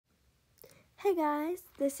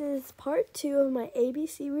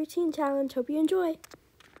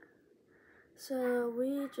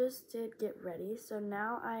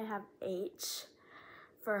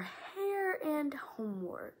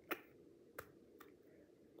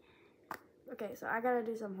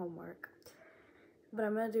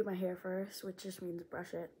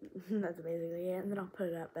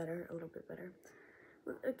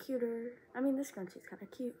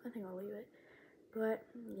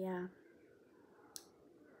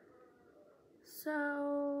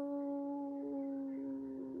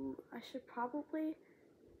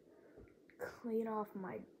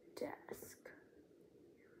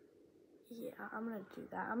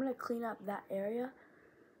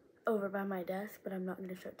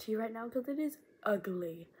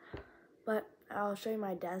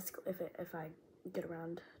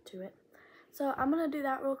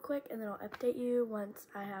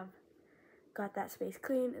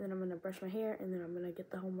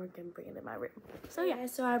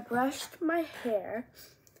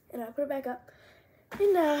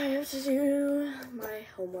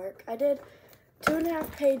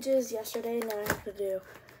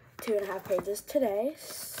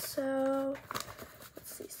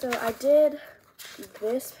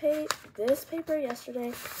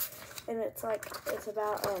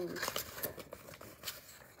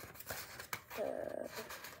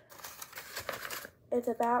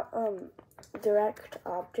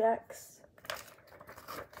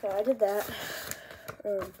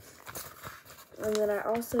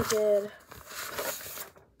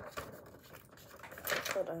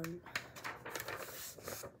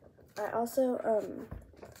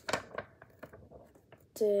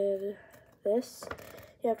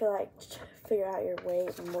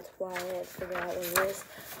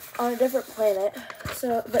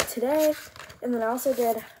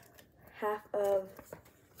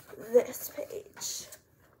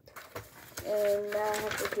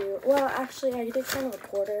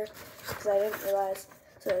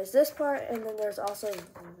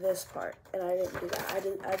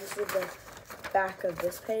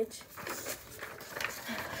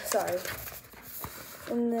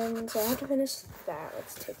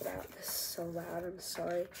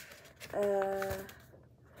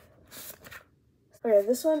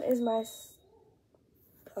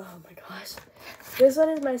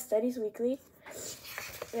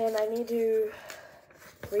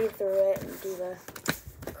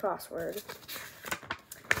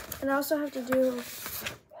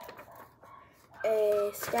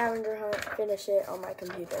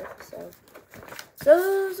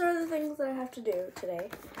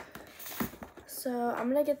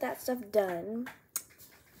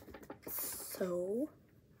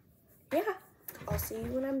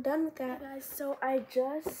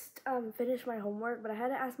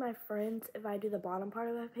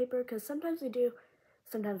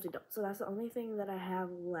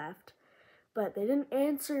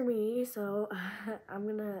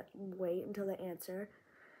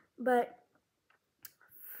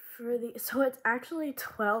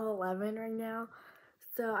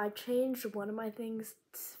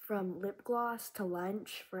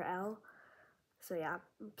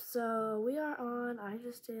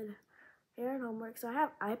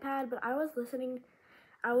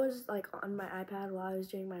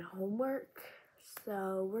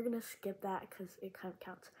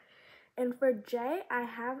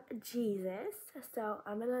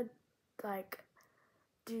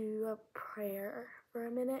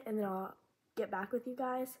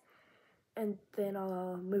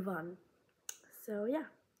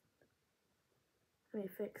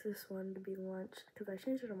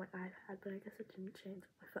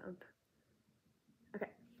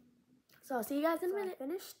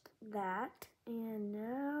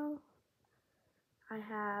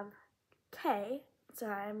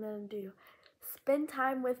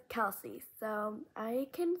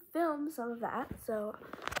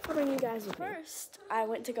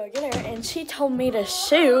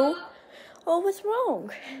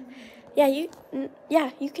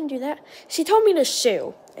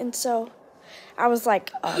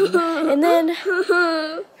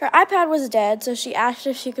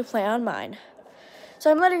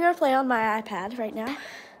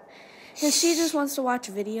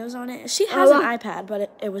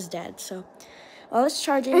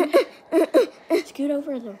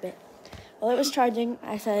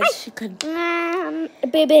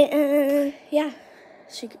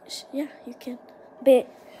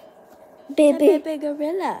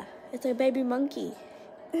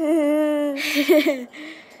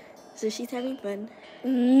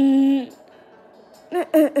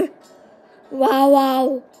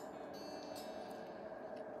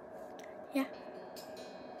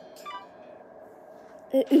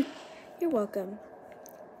You're welcome.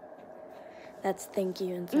 That's thank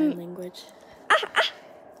you in sign language.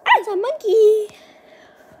 It's a monkey.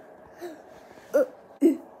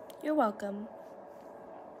 You're welcome.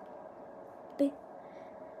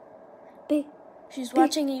 She's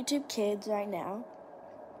watching YouTube Kids right now.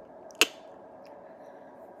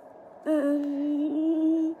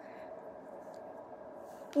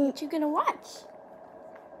 What you gonna watch?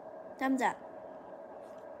 Thumbs up.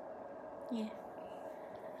 Yeah.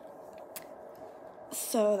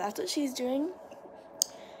 So that's what she's doing.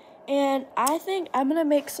 And I think I'm gonna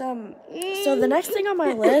make some. So the next thing on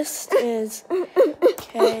my list is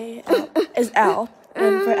Al.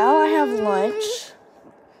 And for Al, I have lunch.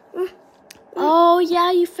 Oh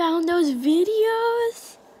yeah, you found those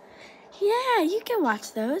videos? Yeah, you can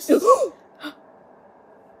watch those.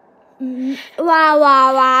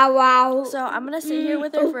 Wow. So I'm gonna sit here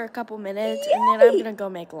with her for a couple minutes, and then I'm gonna go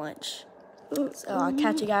make lunch. So I'll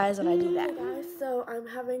catch you guys when I do that. Hey guys, so I'm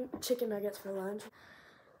having chicken nuggets for lunch.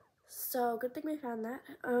 So good thing we found that.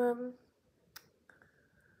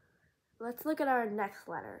 Let's look at our next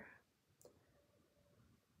letter.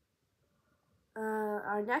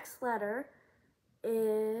 Our next letter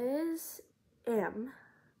is M.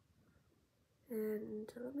 And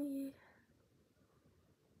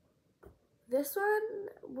this one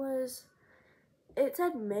was, it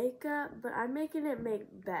said makeup, but I'm making it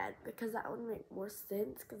make bed because that would make more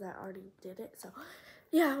sense because I already did it. So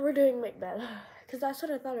yeah, we're doing make bed because that's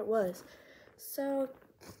what I thought it was. So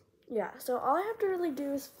yeah, so all I have to really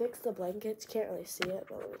do is fix the blankets. Can't really see it,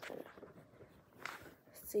 but let me kind of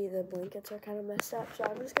see the blankets are kind of messed up. So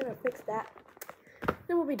I'm just gonna fix that.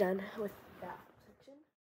 Then we'll be done with that section.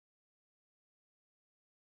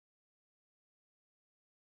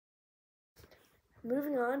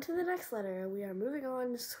 Moving on to the next letter. We are moving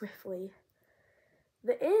on swiftly.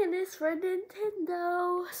 The N is for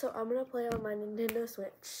Nintendo. So I'm going to play on my Nintendo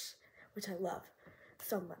Switch, which I love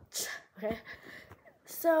so much. Okay?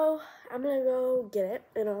 So I'm going to go get it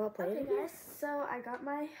and I'll play it. Okay, guys. So I got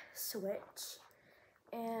my Switch.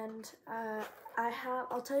 And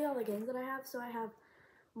I'll tell you all the games that I have. So I have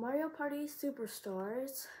Mario Party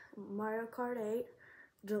Superstars, Mario Kart 8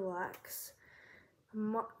 Deluxe,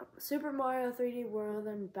 Super Mario 3D World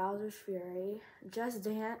and Bowser's Fury, Just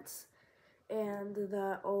Dance, and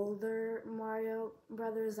the older Mario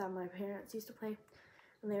Brothers that my parents used to play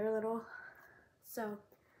when they were little. So,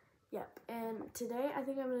 yep. And today I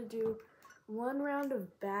think I'm going to do one round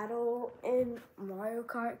of battle in Mario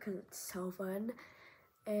Kart because it's so fun.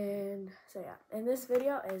 And so, yeah. And this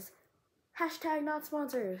video is #not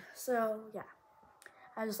sponsored. So, yeah.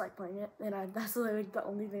 I just like playing it. And that's literally the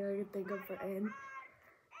only thing I could think of for N.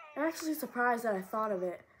 I'm actually surprised that I thought of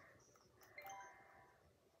it.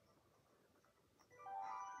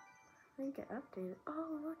 I think it updated.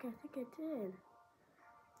 Oh, look, I think it did.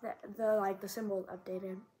 The symbol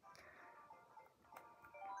updated.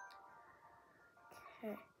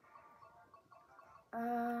 Okay. I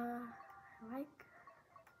like.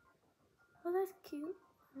 Oh, that's cute.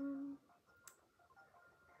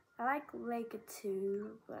 I like Lake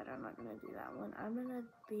 2, but I'm not gonna do that one. I'm gonna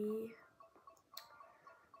be.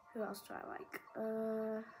 Who else do I like?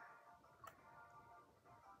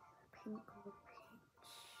 Pink or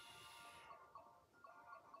peach.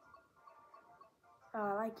 Oh,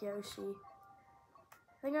 I like Yoshi.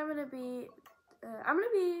 I think I'm gonna be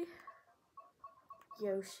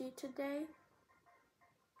Yoshi today.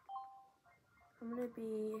 I'm gonna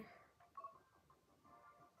be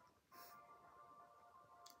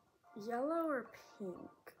yellow or pink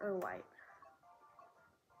or white.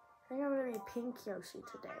 I think I'm gonna be pink Yoshi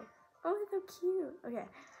today. Oh, they're cute. Okay.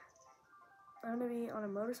 I'm gonna be on a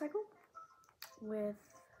motorcycle with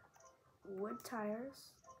wood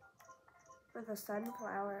tires with a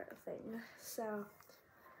sunflower thing. So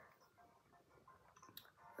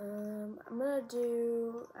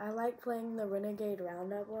I like playing the Renegade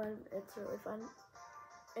Roundup one. It's really fun.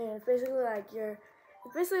 And it's basically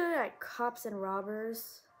like cops and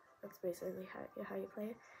robbers. That's basically how you play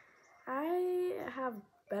it. I have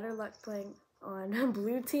better luck playing on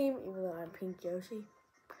blue team, even though I'm pink Yoshi.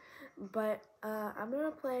 But I'm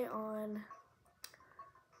gonna play on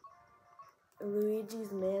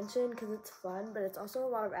Luigi's Mansion because it's fun, but it's also a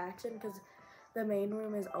lot of action because the main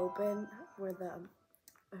room is open where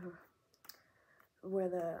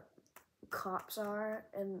the cops are,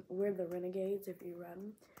 and we're the renegades if you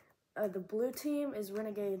run. The blue team is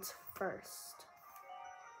renegades first.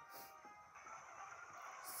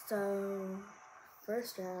 So,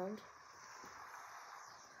 first round.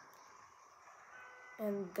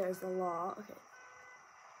 And there's the law. Okay.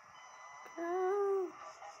 Go.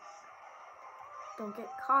 Don't get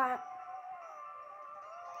caught.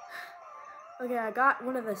 Okay, I got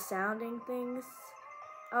one of the sounding things.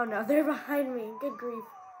 Oh no, they're behind me. Good grief.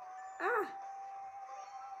 Ah!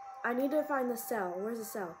 I need to find the cell. Where's the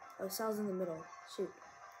cell? Oh, the cell's in the middle. Shoot.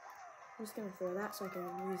 I'm just gonna throw that so I can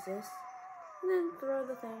use this. And then throw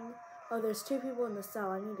the thing. Oh, there's 2 people in the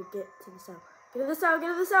cell. I need to get to the cell. Get to the cell, get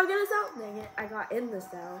to the cell, get to the cell! Dang it, I got in the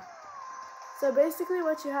cell. So basically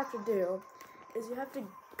what you have to do is you have to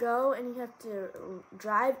go and you have to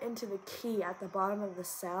drive into the key at the bottom of the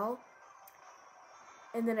cell.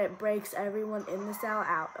 And then it breaks everyone in the cell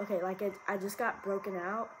out. Okay, like I just got broken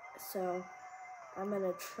out. So I'm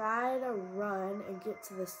gonna try to run and get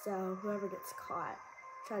to the cell. Whoever gets caught,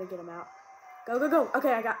 try to get him out. Go, go, go.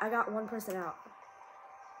 Okay, I got 1 person out.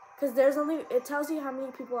 Cause there's only, it tells you how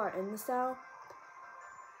many people are in the cell.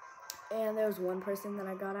 And there was 1 person that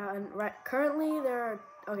I got out. And currently there are,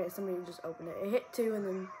 okay, somebody just opened it. It hit 2 and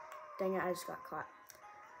then, dang it, I just got caught.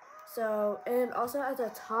 So, and also at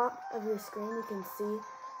the top of your screen, you can see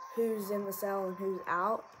who's in the cell and who's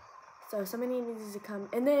out. So somebody needs to come,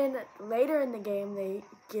 and then later in the game, they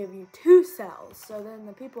give you 2 cells. So then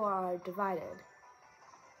the people are divided.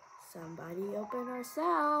 Somebody open our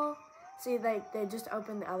cell. See, they just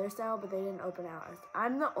opened the other cell, but they didn't open ours.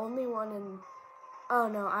 I'm the only one in, oh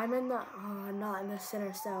no, I'm not in the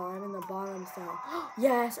center cell. I'm in the bottom cell.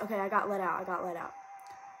 Yes, okay, I got let out. All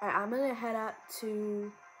right, I'm gonna head up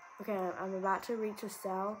to, okay, I'm about to reach a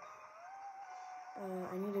cell.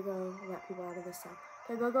 I need to go let people out of this cell.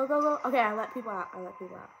 Okay, go, go, go, go. Okay, I let people out.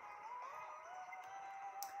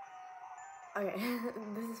 Okay,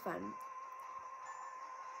 this is fun.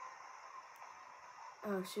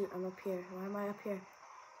 Oh shoot, I'm up here. Why am I up here?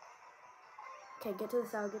 Okay, get to the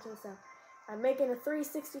cell, I'm making a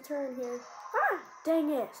 360 turn here. Ah, dang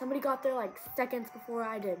it. Somebody got there like seconds before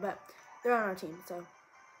I did, but they're on our team, so.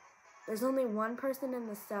 There's only 1 person in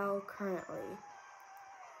the cell currently.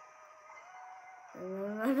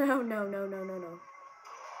 No.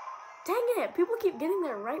 Dang it, people keep getting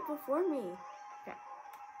there right before me. Okay.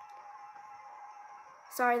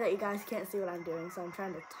 Sorry that you guys can't see what I'm doing, so I'm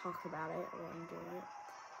trying to talk about it while I'm doing it.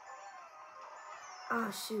 Oh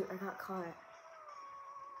shoot, I got caught.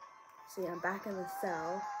 See, I'm back in the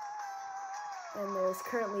cell. And there's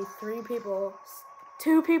currently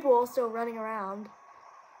 2 people still running around.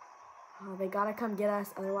 Oh, they gotta come get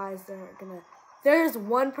us, otherwise there's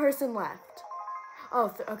 1 person left.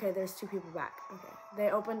 Oh, okay, there's 2 people back. Okay,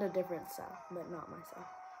 they opened a different cell, but not my cell.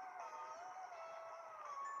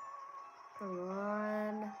 Come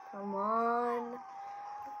on.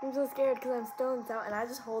 I'm so scared because I'm still in cell, and I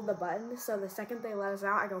just hold the button, so the second they let us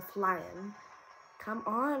out, I go flying. Come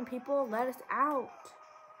on, people, let us out.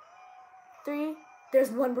 3, there's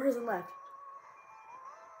 1 person left.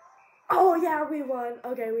 Oh yeah, we won.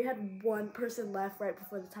 Okay, we had 1 person left right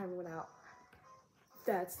before the timer went out.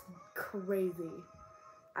 That's crazy.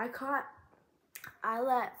 I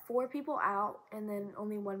let 4 people out, and then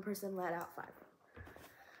only 1 person let out 5.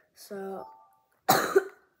 So,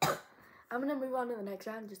 I'm gonna move on to the next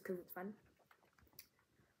round just because it's fun.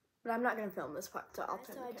 But I'm not gonna film this part, so I'll turn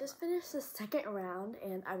the camera. I just finished the 2nd round,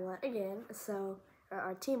 and I won again. So,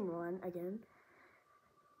 our team won again.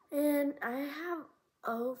 And I have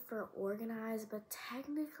O for organized, but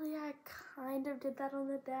technically I kind of did that on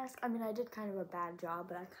the desk. I mean, I did kind of a bad job,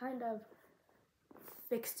 but I kind of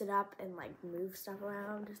fixed it up and like moved stuff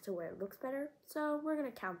around just to where it looks better. So we're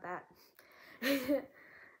gonna count that.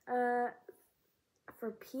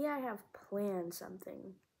 For P, I have planned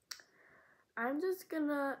something. I'm just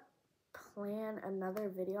gonna plan another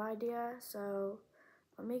video idea. So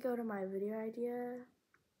let me go to my video idea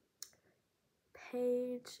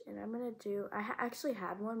page, and I'm gonna do, I actually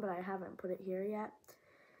had one, but I haven't put it here yet.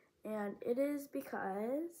 And it is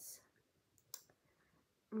because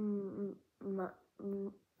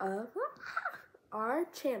our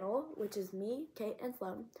channel, which is me, Kate, and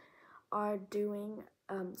Sloan, are doing,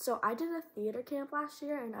 so I did a theater camp last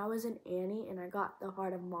year, and I was in Annie, and I got the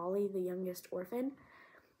heart of Molly, the youngest orphan.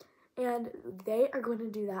 And they are going to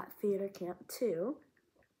do that theater camp too.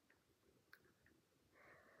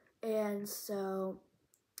 And so,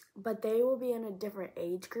 but they will be in a different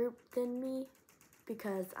age group than me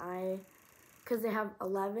because they have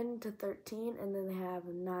 11 to 13 and then they have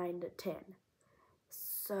 9 to 10.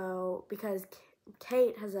 So, because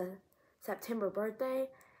Kate has a September birthday,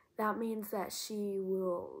 that means that she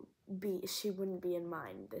wouldn't be in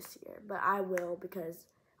mine this year, but I will because,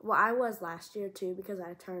 well, I was last year too because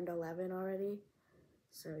I turned 11 already.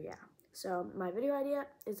 So yeah. So my video idea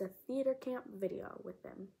is a theater camp video with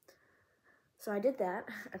them. So I did that.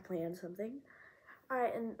 I planned something.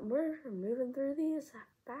 Alright, and we're moving through these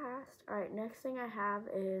fast. Alright, next thing I have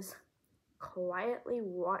is quietly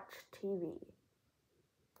watch TV.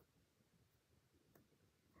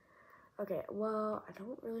 Okay, well, I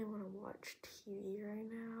don't really want to watch TV right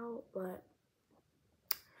now, but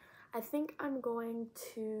I think I'm going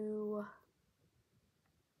to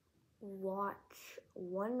watch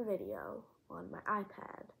one video on my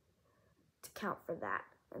iPad to count for that.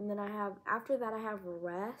 And then after that I have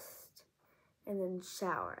rest and then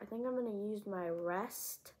shower. I think I'm gonna use my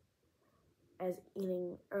rest as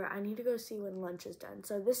eating, or I need to go see when lunch is done.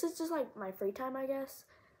 So this is just like my free time, I guess.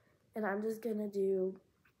 And I'm just gonna do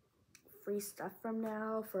free stuff from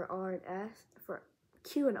now for R and S, for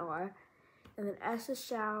Q and R. And then S is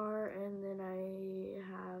shower, and then I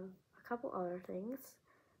have a couple other things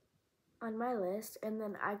on my list. And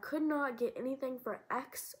then I could not get anything for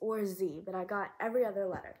X or Z, but I got every other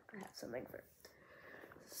letter. I have something for.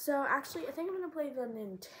 So actually, I think I'm gonna play the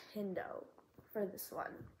Nintendo for this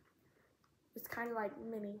one. It's kind of like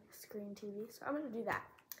mini screen TV, so I'm gonna do that.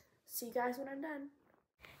 See you guys when I'm done.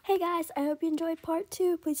 Hey guys, I hope you enjoyed part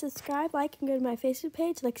 2. Please subscribe, like, and go to my Facebook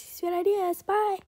page, Lexi's Sweet Ideas. Bye!